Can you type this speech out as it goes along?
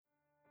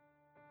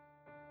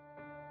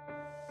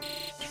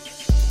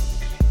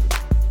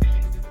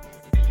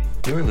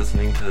You are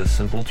listening to The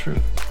Simple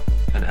Truth,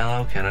 an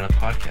LL Canada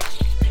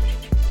podcast.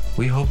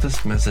 We hope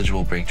this message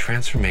will bring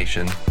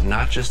transformation,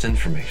 not just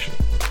information,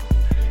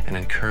 and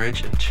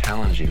encourage and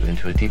challenge you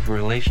into a deeper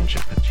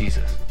relationship with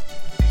Jesus.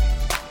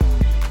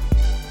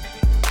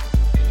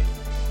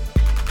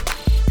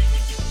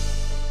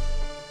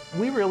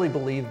 We really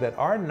believe that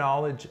our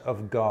knowledge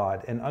of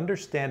God and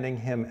understanding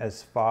Him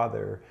as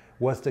Father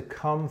was to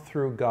come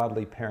through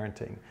godly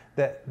parenting.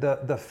 That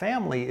the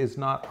family is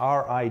not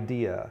our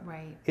idea.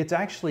 Right. It's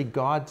actually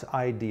God's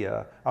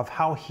idea of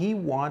how He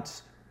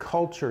wants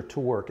culture to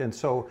work. And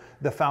so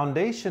the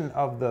foundation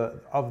of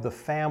the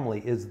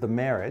family is the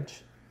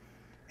marriage,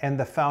 and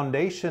the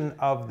foundation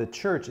of the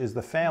church is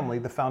the family.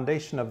 The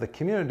foundation of the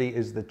community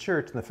is the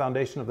church, and the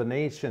foundation of the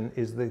nation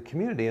is the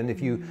community. And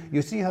if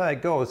you see how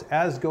that goes,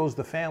 as goes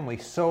the family,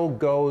 so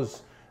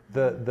goes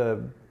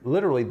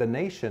literally the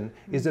nation,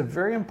 is a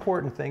very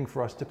important thing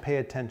for us to pay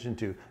attention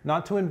to.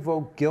 Not to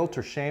invoke guilt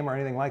or shame or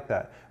anything like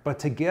that, but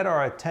to get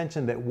our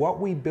attention that what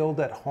we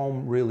build at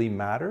home really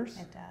matters.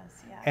 It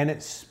does, yeah. And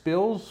it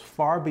spills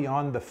far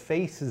beyond the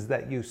faces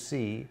that you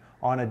see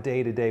on a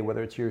day-to-day,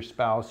 whether it's your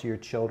spouse, your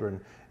children.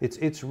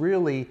 It's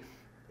really,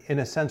 in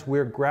a sense,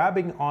 we're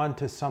grabbing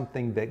onto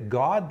something that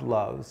God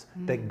loves,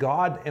 that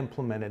God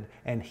implemented,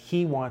 and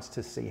He wants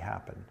to see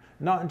happen.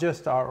 Not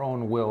just our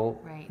own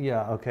will. Right.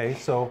 Yeah, okay,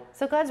 so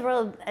God's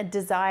real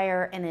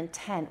desire and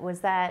intent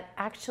was that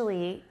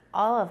actually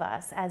all of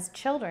us as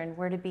children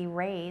were to be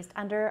raised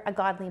under a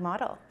godly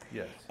model.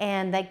 Yes.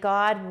 And that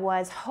God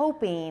was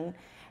hoping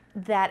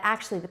that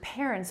actually the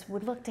parents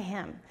would look to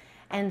Him.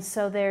 And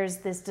so there's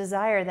this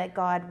desire that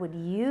God would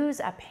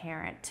use a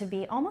parent to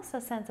be almost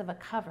a sense of a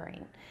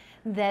covering,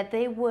 that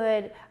they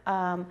would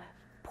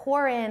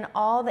pour in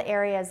all the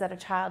areas that a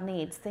child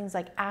needs, things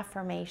like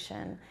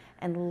affirmation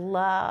and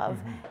love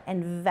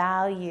and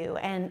value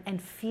and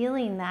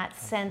feeling that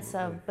sense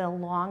of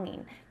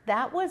belonging.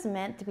 That was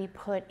meant to be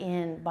put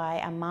in by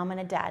a mom and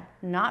a dad,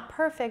 not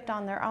perfect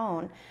on their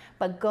own,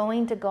 but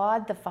going to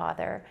God the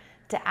Father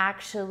to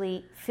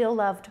actually feel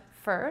loved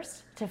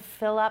first, to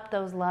fill up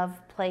those love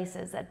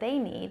places that they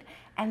need,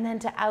 and then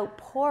to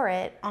outpour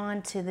it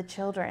onto the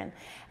children.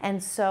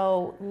 And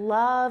so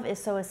love is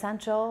so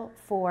essential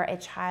for a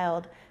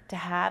child to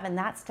have, and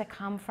that's to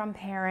come from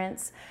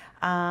parents.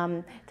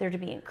 There to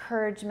be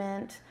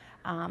encouragement.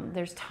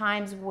 There's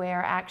times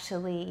where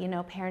actually,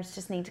 parents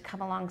just need to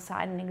come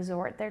alongside and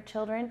exhort their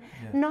children,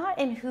 not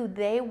in who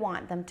they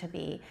want them to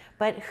be,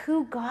 but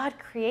who God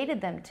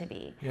created them to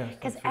be.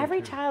 Because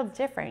every child's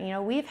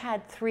different. We've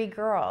had 3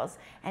 girls,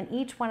 and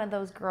each one of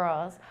those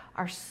girls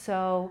are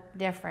so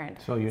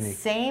different. So unique.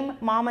 Same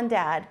mom and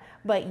dad,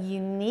 but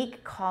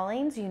unique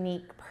callings,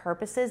 unique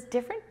purposes,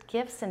 different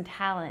gifts and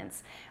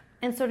talents.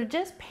 And so to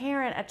just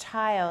parent a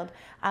child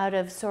out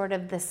of sort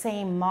of the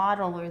same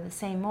model or the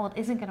same mold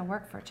isn't going to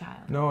work for a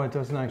child. no, it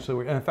doesn't actually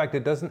work. And in fact,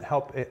 it doesn't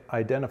help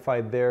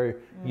identify their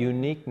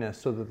uniqueness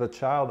so that the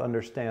child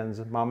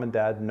understands mom and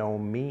dad know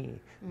me.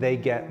 They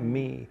get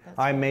me.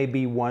 I may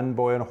be one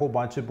boy and a whole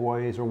bunch of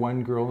boys, or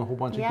one girl and a whole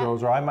bunch of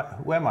girls, or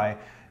who am I?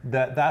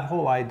 That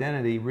whole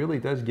identity really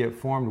does get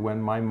formed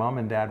when my mom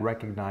and dad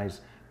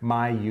recognize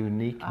my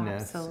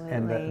uniqueness. Absolutely.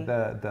 And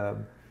the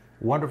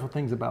wonderful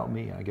things about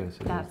me, I guess.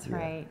 That's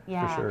right.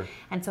 Yeah. For sure.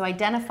 And so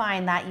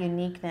identifying that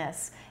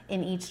uniqueness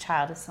in each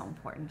child is so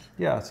important.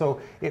 Yeah.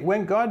 So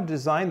when God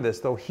designed this,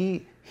 though,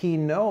 He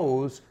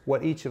knows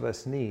what each of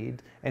us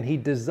need, and He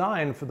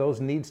designed for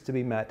those needs to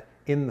be met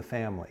in the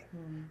family.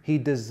 He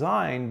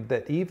designed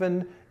that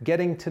even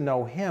getting to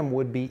know Him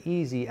would be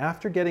easy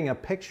after getting a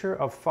picture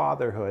of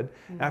fatherhood,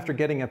 after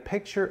getting a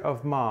picture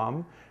of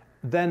mom.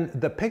 Then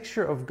the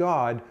picture of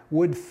God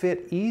would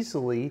fit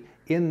easily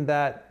in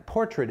that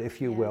portrait, if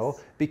you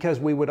will, because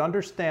we would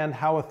understand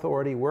how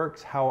authority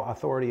works, how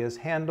authority is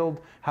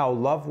handled, how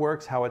love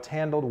works, how it's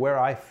handled, where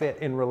I fit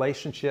in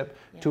relationship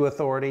to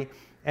authority.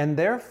 And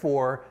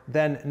therefore,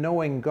 then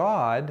knowing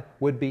God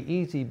would be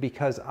easy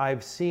because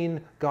I've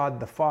seen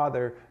God the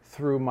Father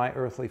through my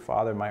earthly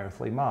father, my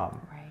earthly mom.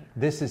 Right.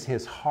 This is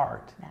His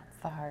heart. That's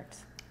the heart.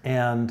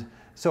 And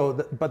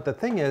so, but the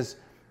thing is,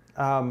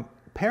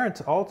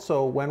 parents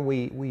also, when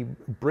we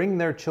bring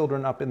their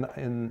children up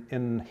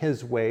in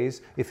His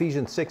ways,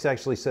 Ephesians 6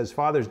 actually says,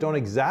 fathers, don't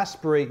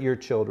exasperate your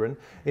children.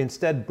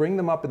 Instead, bring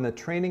them up in the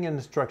training and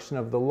instruction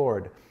of the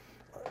Lord.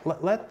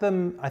 Let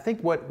them, I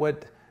think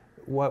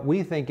what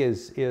we think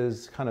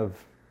is kind of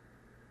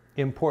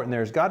important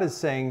there is God is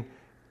saying,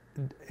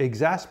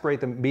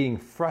 exasperate them, meaning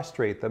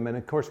frustrate them. And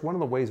of course, one of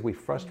the ways we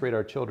frustrate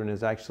our children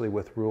is actually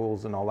with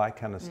rules and all that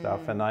kind of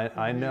stuff. And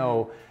I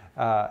know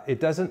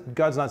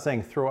God's not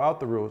saying throw out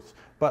the rules,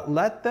 but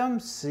let them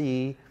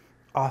see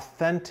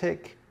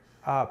authentic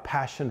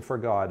passion for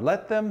God.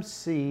 Let them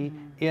see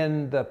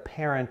in the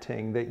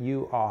parenting that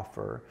you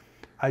offer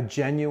a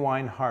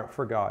genuine heart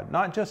for God.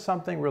 Not just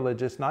something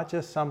religious, not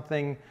just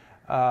something,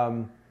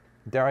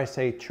 dare I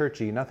say,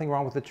 churchy. Nothing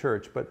wrong with the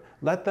church, but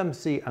let them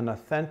see an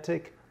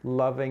authentic,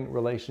 loving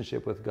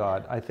relationship with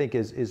God. I think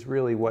is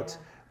really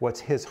what's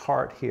His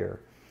heart here.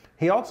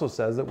 He also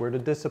says that we're to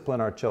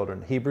discipline our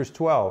children. Hebrews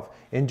 12,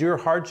 endure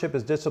hardship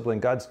as discipline.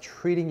 God's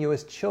treating you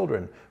as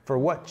children. For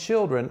what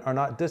children are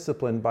not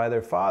disciplined by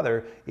their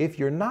father? If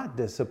you're not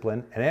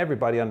disciplined, and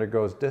everybody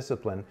undergoes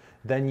discipline,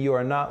 then you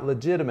are not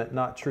legitimate,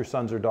 not true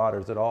sons or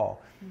daughters at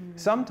all.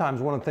 Sometimes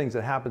one of the things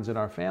that happens in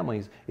our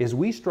families is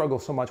we struggle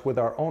so much with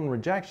our own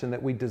rejection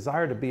that we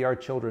desire to be our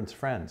children's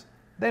friends.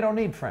 They don't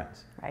need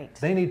friends. Right.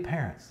 They need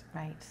parents.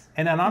 Right.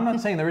 And I'm not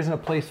saying there isn't a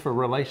place for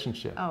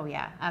relationship. Oh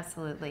yeah,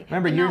 absolutely.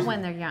 Remember But years- not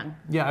when they're young.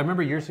 Yeah, I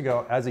remember years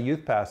ago as a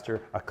youth pastor,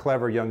 a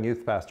clever young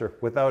youth pastor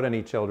without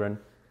any children.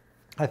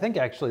 I think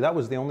actually that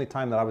was the only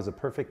time that I was a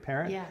perfect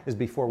parent, Yeah. is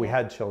before we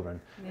had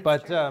children. That's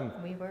But true.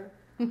 We were.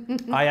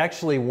 I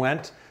actually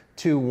went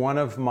to one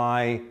of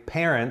my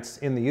parents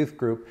in the youth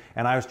group,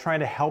 and I was trying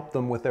to help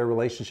them with their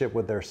relationship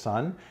with their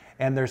son.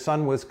 And their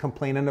son was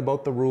complaining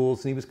about the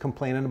rules, and he was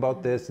complaining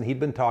about this, and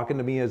he'd been talking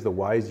to me as the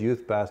wise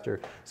youth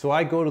pastor. So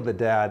I go to the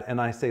dad and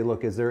I say,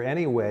 look, is there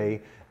any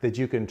way that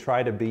you can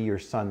try to be your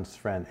son's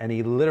friend? And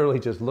he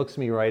literally just looks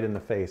me right in the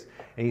face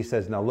and he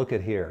says, now look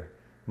at here.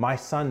 My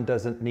son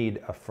doesn't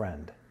need a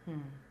friend.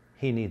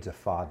 He needs a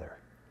father.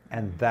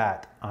 And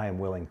that I am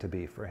willing to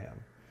be for him.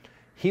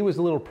 He was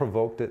a little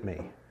provoked at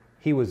me.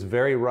 He was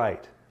very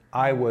right.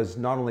 I was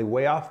not only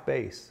way off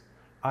base,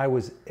 I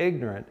was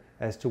ignorant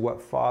as to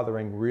what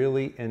fathering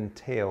really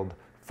entailed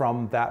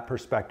from that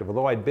perspective.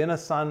 Although I'd been a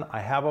son, I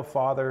have a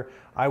father,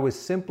 I was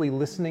simply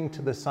listening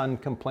to the son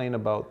complain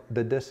about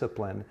the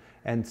discipline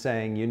and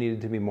saying you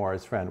needed to be more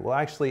his friend. Well,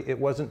 actually, it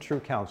wasn't true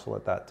counsel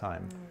at that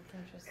time.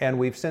 And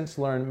we've since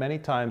learned many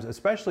times,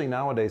 especially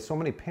nowadays, so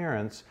many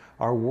parents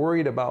are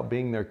worried about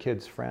being their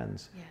kids'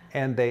 friends.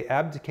 And they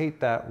abdicate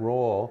that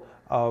role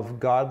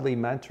of godly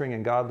mentoring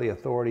and godly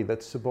authority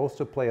that's supposed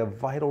to play a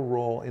vital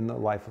role in the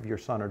life of your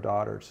son or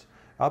daughter's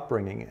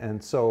upbringing.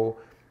 And so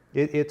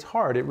it's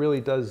hard. It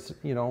really does,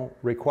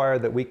 require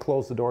that we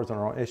close the doors on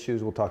our own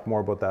issues. We'll talk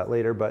more about that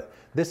later. But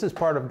this is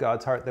part of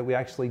God's heart, that we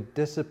actually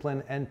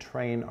discipline and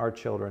train our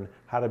children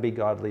how to be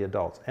godly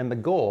adults. And the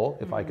goal,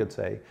 if I could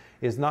say,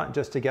 is not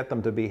just to get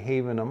them to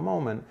behave in a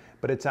moment,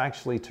 but it's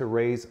actually to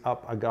raise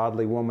up a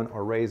godly woman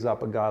or raise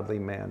up a godly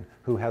man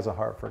who has a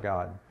heart for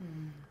God.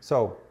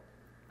 So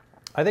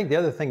I think the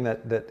other thing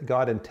that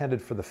God intended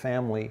for the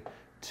family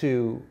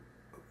to,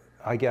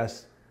 I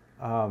guess,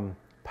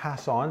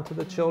 pass on to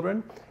the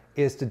children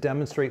is to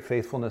demonstrate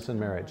faithfulness in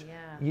marriage.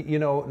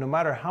 No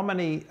matter how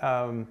many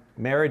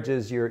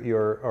marriages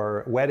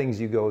or weddings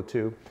you go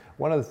to,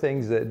 one of the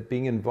things that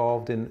being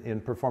involved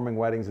in performing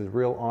weddings is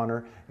real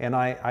honor. And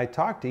I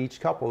talk to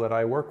each couple that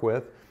I work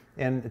with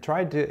and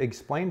tried to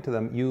explain to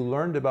them, you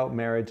learned about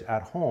marriage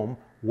at home.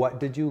 What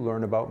did you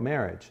learn about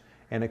marriage?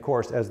 And of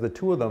course, as the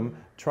two of them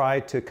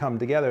try to come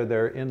together,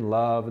 they're in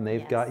love and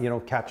they've got,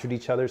 captured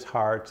each other's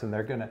hearts, and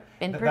they're going to...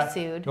 Been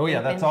pursued. Oh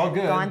yeah, that's all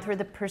good. Gone through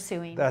the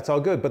pursuing. That's all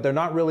good, but they're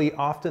not really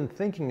often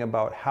thinking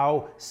about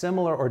how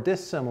similar or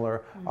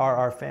dissimilar are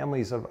our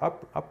families of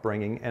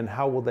upbringing, and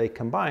how will they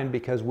combine,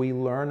 because we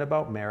learn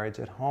about marriage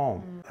at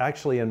home.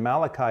 Actually, in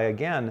Malachi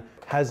again,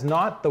 has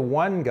not the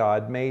one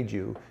God made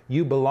you?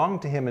 You belong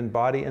to him in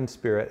body and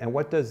spirit. And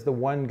what does the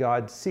one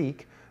God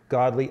seek?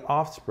 Godly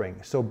offspring.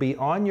 So be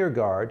on your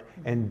guard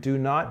and do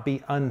not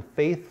be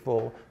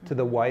unfaithful to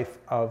the wife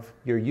of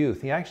your youth.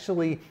 He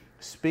actually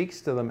speaks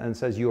to them and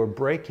says, you are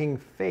breaking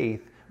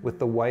faith with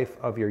the wife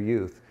of your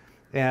youth.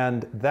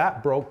 And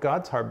that broke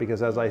God's heart,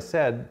 because as I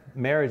said,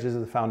 marriage is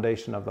the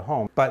foundation of the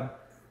home.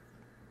 But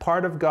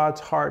part of God's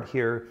heart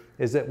here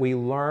is that we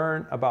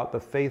learn about the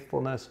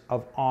faithfulness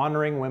of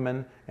honoring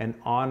women and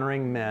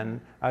honoring men,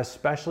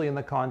 especially in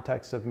the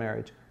context of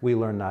marriage. We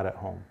learn that at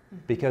home,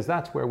 because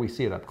that's where we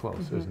see it up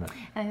close, isn't it?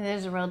 I think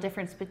there's a real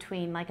difference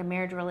between like a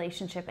marriage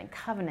relationship and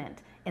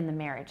covenant in the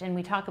marriage. And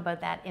we talk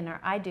about that in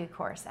our I Do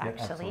course,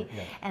 actually.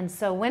 Yeah. And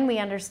so when we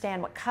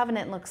understand what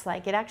covenant looks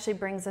like, it actually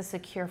brings a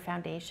secure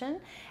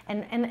foundation.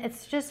 And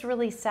it's just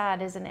really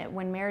sad, isn't it,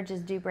 when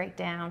marriages do break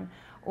down,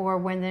 or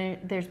when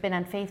there's been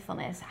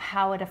unfaithfulness,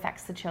 how it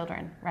affects the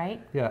children, right?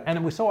 Yeah,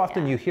 and so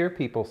often you hear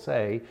people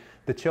say,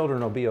 the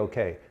children will be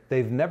okay.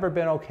 They've never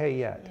been okay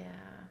yet. Yeah.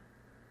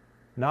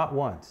 Not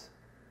once.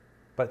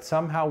 But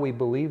somehow we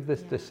believe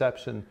this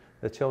deception,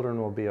 the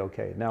children will be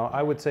okay. Now,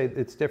 I would say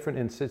it's different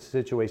in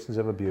situations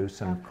of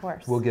abuse, and Of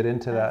course. we'll get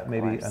into that Of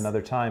maybe course.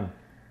 another time.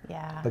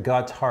 Yeah. But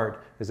God's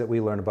heart is that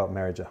we learn about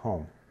marriage at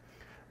home.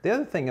 The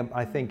other thing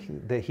I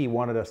think that he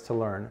wanted us to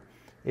learn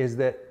is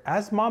that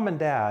as mom and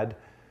dad,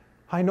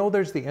 I know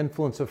there's the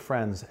influence of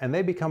friends, and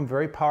they become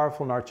very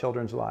powerful in our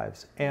children's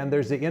lives. And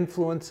there's the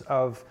influence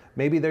of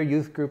maybe their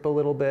youth group a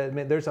little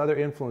bit. There's other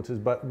influences,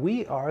 but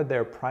we are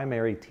their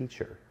primary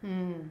teacher.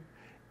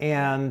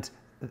 And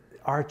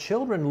our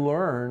children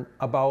learn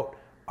about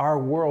our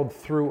world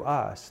through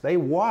us. They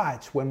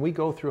watch when we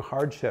go through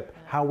hardship,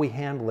 how we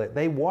handle it.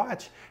 They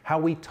watch how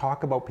we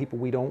talk about people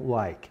we don't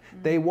like.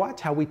 They watch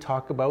how we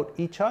talk about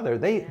each other.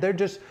 They're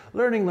just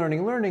learning.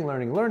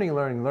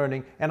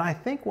 And I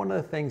think one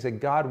of the things that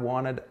God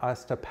wanted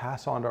us to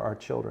pass on to our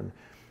children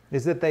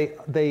is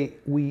that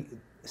we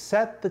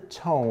set the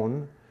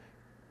tone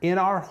in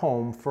our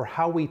home for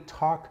how we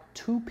talk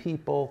to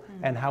people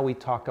and how we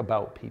talk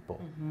about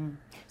people.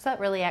 So that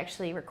really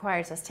actually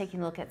requires us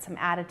taking a look at some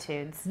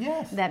attitudes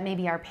Yes. that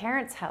maybe our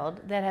parents held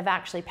that have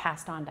actually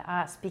passed on to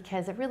us,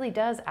 because it really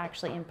does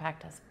actually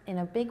impact us in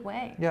a big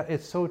way. Yeah,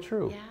 it's so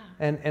true.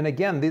 Yeah. And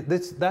again,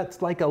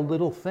 that's like a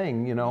little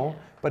thing, you know,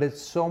 but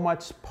it's so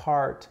much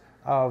part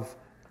of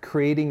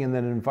creating an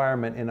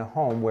environment in a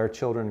home where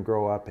children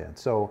grow up in.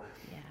 So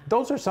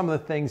those are some of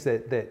the things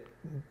that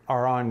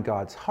are on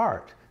God's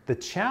heart. The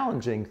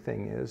challenging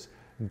thing is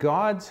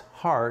God's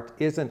heart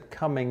isn't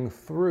coming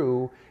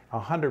through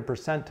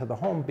 100% to the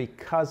home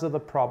because of the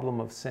problem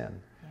of sin.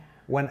 Yeah.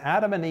 When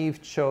Adam and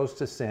Eve chose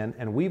to sin,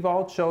 and we've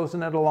all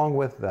chosen it along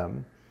with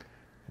them,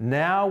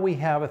 now we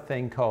have a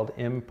thing called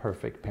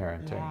imperfect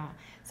parenting. Yeah.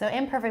 So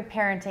imperfect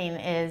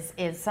parenting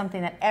is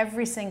something that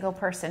every single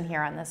person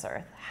here on this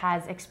earth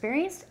has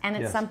experienced, and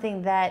it's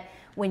something that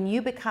when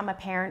you become a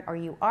parent or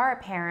you are a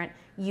parent,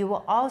 you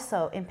will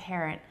also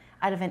parent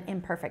out of an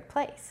imperfect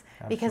place.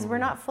 Because we're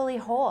not fully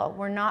whole,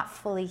 we're not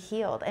fully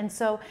healed. And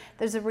so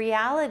there's a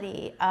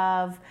reality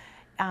of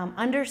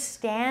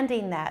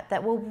understanding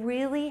that will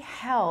really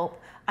help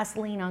us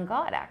lean on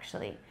God,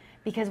 actually.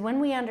 Because when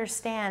we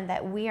understand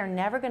that we are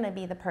never going to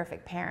be the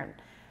perfect parent,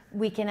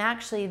 we can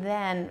actually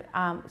then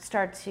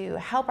start to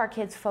help our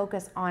kids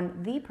focus on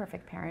the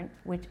perfect parent,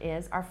 which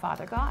is our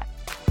Father God.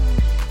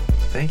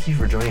 Thank you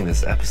for joining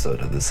this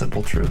episode of The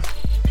Simple Truth.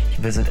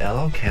 Visit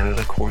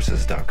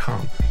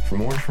llcanadacourses.com for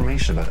more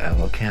information about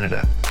LL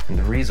Canada and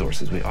the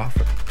resources we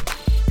offer.